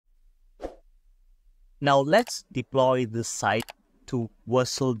Now let's deploy this site to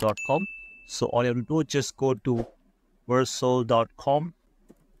Vercel.com. So all you have to do is just go to Vercel.com,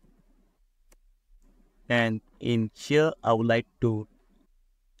 and in here I would like to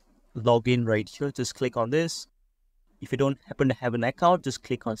log in right here. Just click on this. If you don't happen to have an account, just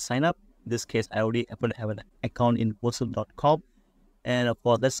click on sign up. In this case, I already happen to have an account in Vercel.com. And of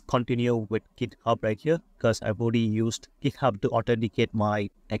course, let's continue with GitHub right here because I've already used GitHub to authenticate my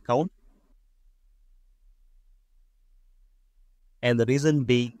account. And the reason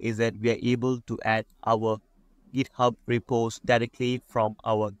being is that we are able to add our GitHub repos directly from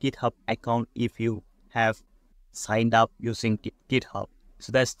our GitHub account if you have signed up using GitHub.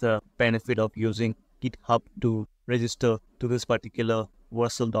 So that's the benefit of using GitHub to register to this particular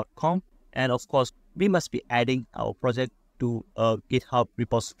Vercel.com. And of course, we must be adding our project to a GitHub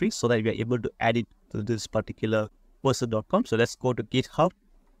repository so that we are able to add it to this particular Vercel.com. So let's go to GitHub.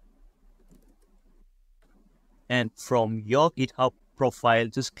 And from your GitHub profile,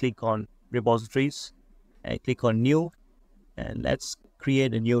 just click on repositories and click on new. And let's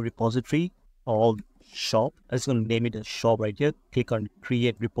create a new repository called shop. I'm just going to name it as shop right here. Click on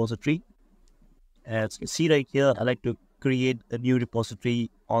create repository. As you can see right here, I like to create a new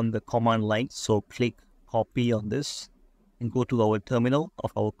repository on the command line. So click copy on this and go to our terminal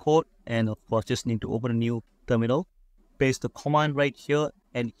of our code. And of course, just need to open a new terminal. Paste the command right here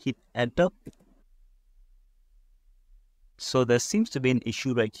and hit enter. So there seems to be an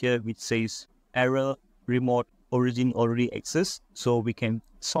issue right here which says error remote origin already exists. So we can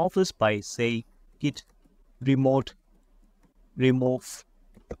solve this by say git remote remove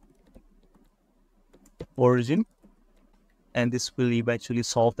origin, and this will eventually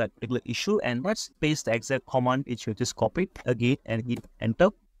solve that particular issue. And let's paste the exact command which you just copied again and hit enter.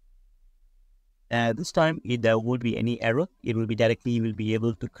 And this time there won't be any error. It will be directly, you will be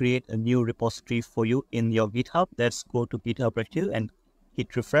able to create a new repository for you in your GitHub. Let's go to GitHub right here and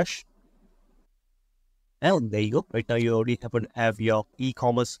hit refresh. And there you go. Right now you already happen to have your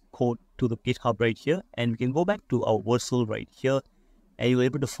e-commerce code to the GitHub right here. And we can go back to our Vercel right here. And you're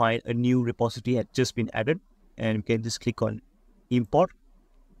able to find a new repository had just been added. And you can just click on import.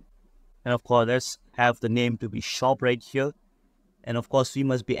 And of course, let's have the name to be shop right here. And of course, we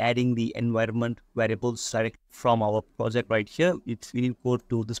must be adding the environment variables direct from our project right here. We need to go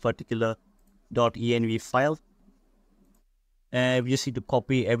to this particular .env file. And we just need to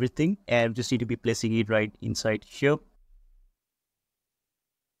copy everything and we just need to be placing it right inside here.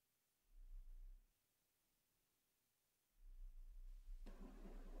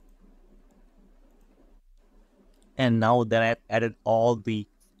 And now that I've added all the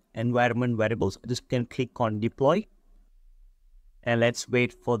environment variables, I just can click on deploy. And let's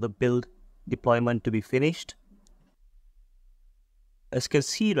wait for the build deployment to be finished. As you can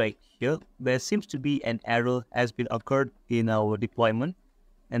see right here, there seems to be an error has been occurred in our deployment.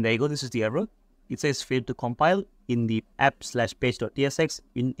 And there you go, this is the error. It says failed to compile in the app/page.tsx,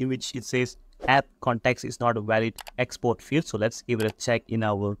 in which it says app context is not a valid export field. So let's give it a check in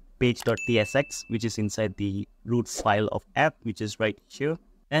our page.tsx, which is inside the root file of app, which is right here.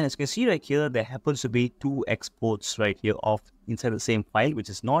 And as you can see right here, there happens to be two exports right here of inside the same file, which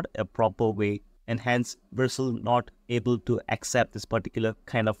is not a proper way, and hence Vercel not able to accept this particular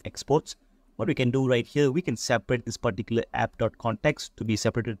kind of exports. What we can do right here, we can separate this particular app.context to be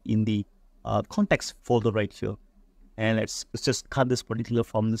separated in the context folder right here. And let's just cut this particular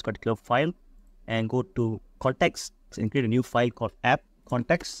from this particular file and go to context and create a new file called app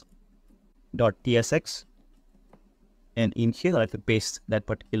context.tsx. And in here, I have to paste that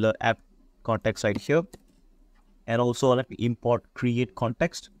particular app context right here. And also, I have to import create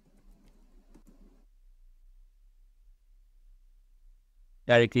context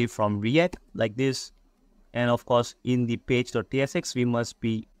directly from React like this. And of course, in the page.tsx, we must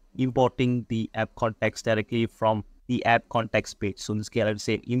be importing the app context directly from the app context page. So in this case, I will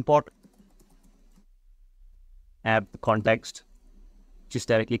say import app context, which is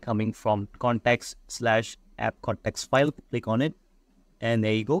directly coming from context/app context file. Click on it, and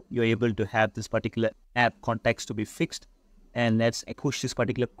there you go. You're able to have this particular app context to be fixed. And let's push this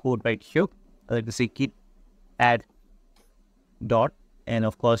particular code right here. I like to say git add dot, and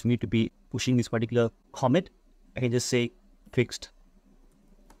of course, we need to be pushing this particular commit. I can just say fixed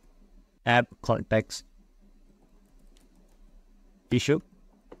app context issue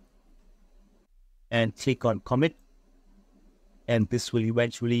and click on commit, and this will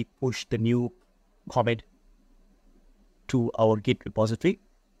eventually push the new commit to our Git repository.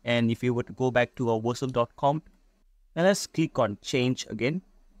 And if you were to go back to our Vercel.com, and let's click on change again,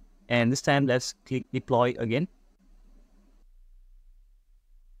 and this time let's click deploy again.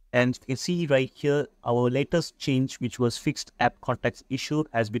 And you can see right here, our latest change, which was fixed app context issue,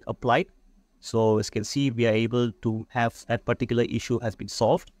 has been applied. So as you can see, we are able to have that particular issue has been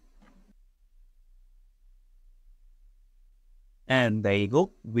solved. And there you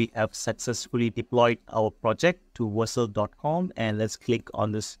go. We have successfully deployed our project to Versal.com, and let's click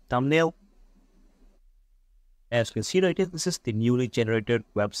on this thumbnail. As you can see right here, this is the newly generated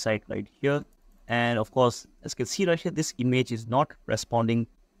website right here. And of course, as you can see right here, this image is not responding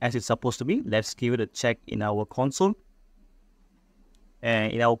as it's supposed to be. Let's give it a check in our console.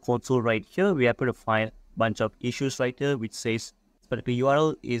 And in our console right here, we happen to find a bunch of issues right here, which says this particular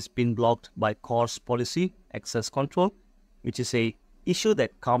URL is being blocked by course policy access control, which is a issue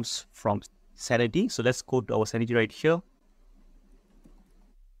that comes from Sanity. So let's go to our Sanity right here.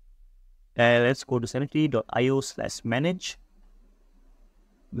 And let's go to sanity.io/manage.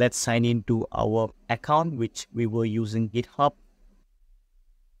 Let's sign into our account, which we were using GitHub.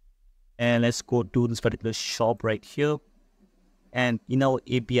 And let's go to this particular shop right here. And in our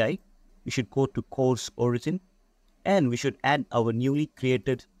API, we should go to course origin, and we should add our newly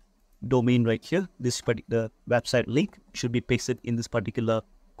created domain right here. This particular website link should be pasted in this particular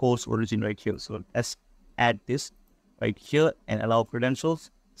course origin right here. So let's add this right here and allow credentials,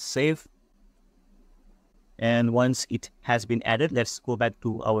 save. And once it has been added, let's go back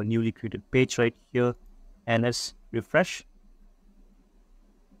to our newly created page right here, and let's refresh.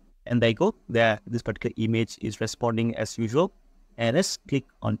 And there you go. There, this particular image is responding as usual. And let's click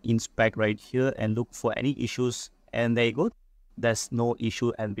on inspect right here and look for any issues. And there you go. There's no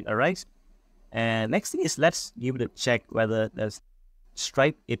issue and been arise. And next thing is, let's give it a check whether there's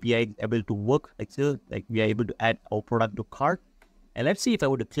Stripe API able to work like here. Like we are able to add our product to cart. And let's see if I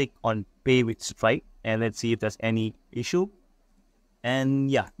were to click on pay with Stripe, and let's see if there's any issue.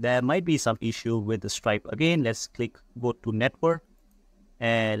 And yeah, there might be some issue with the Stripe. Again, let's go to network,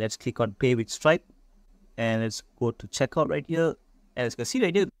 and let's click on pay with Stripe, and let's go to checkout right here. And as you can see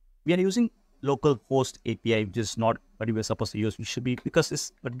right here, we are using local host API, which is not what we were supposed to use. We should be, because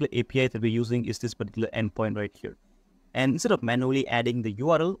this particular API that we're using is this particular endpoint right here. And instead of manually adding the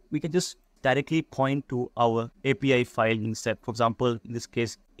URL, we can just directly point to our API file instead. For example, in this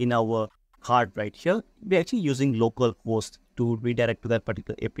case, in our card right here, we're actually using local host to redirect to that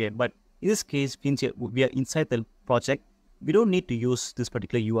particular API. But in this case, since we are inside the project, we don't need to use this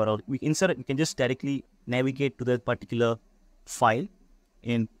particular URL. We can just directly navigate to that particular file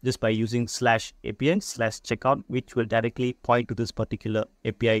in just by using /API/checkout, which will directly point to this particular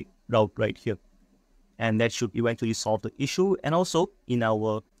API route right here. And that should eventually solve the issue. And also in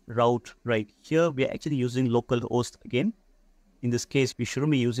our route right here, we are actually using localhost again. In this case, we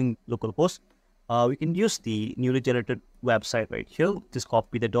shouldn't be using localhost. We can use the newly generated website right here. Just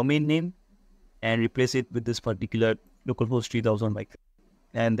copy the domain name and replace it with this particular localhost 3000 like that.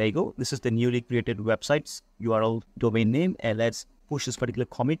 And there you go. This is the newly created website's URL domain name. And let's push this particular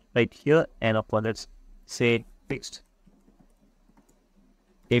commit right here. And of course, let's say fixed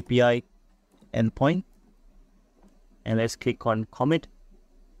API endpoint. And let's click on commit.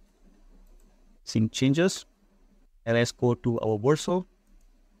 Sync changes. And let's go to our Versal.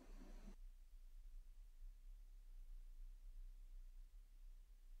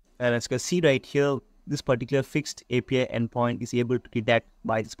 And as you can see right here, this particular fixed API endpoint is able to detect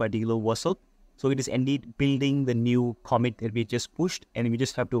by this particular Versal. So it is indeed building the new commit that we just pushed, and we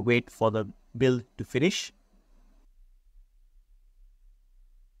just have to wait for the build to finish.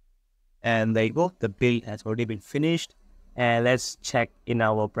 And there you go, the build has already been finished. And let's check in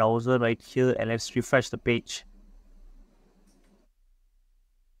our browser right here, and let's refresh the page.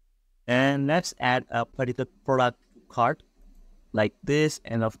 And let's add a particular product cart like this.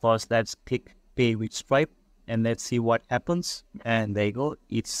 And of course, let's click pay with Stripe, and let's see what happens. And there you go.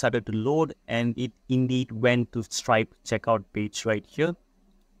 It started to load, and it indeed went to Stripe checkout page right here.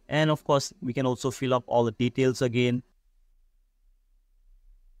 And of course, we can also fill up all the details again.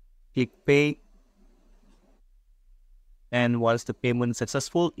 Click pay. And once the payment is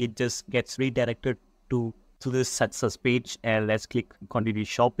successful, it just gets redirected to this success page. And let's click continue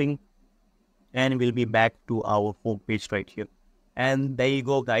shopping. And we'll be back to our home page right here. And there you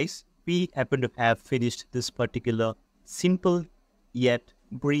go, guys. We happen to have finished this particular simple yet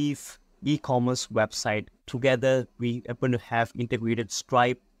brief e-commerce website. Together, we happen to have integrated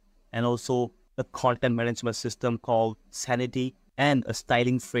Stripe and also a content management system called Sanity and a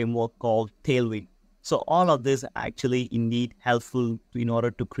styling framework called Tailwind. So all of this are actually indeed helpful in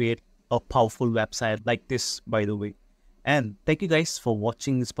order to create a powerful website like this, by the way. And thank you guys for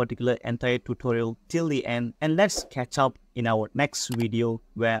watching this particular entire tutorial till the end. And let's catch up in our next video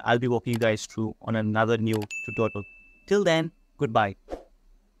where I'll be walking you guys through on another new tutorial. Till then, goodbye.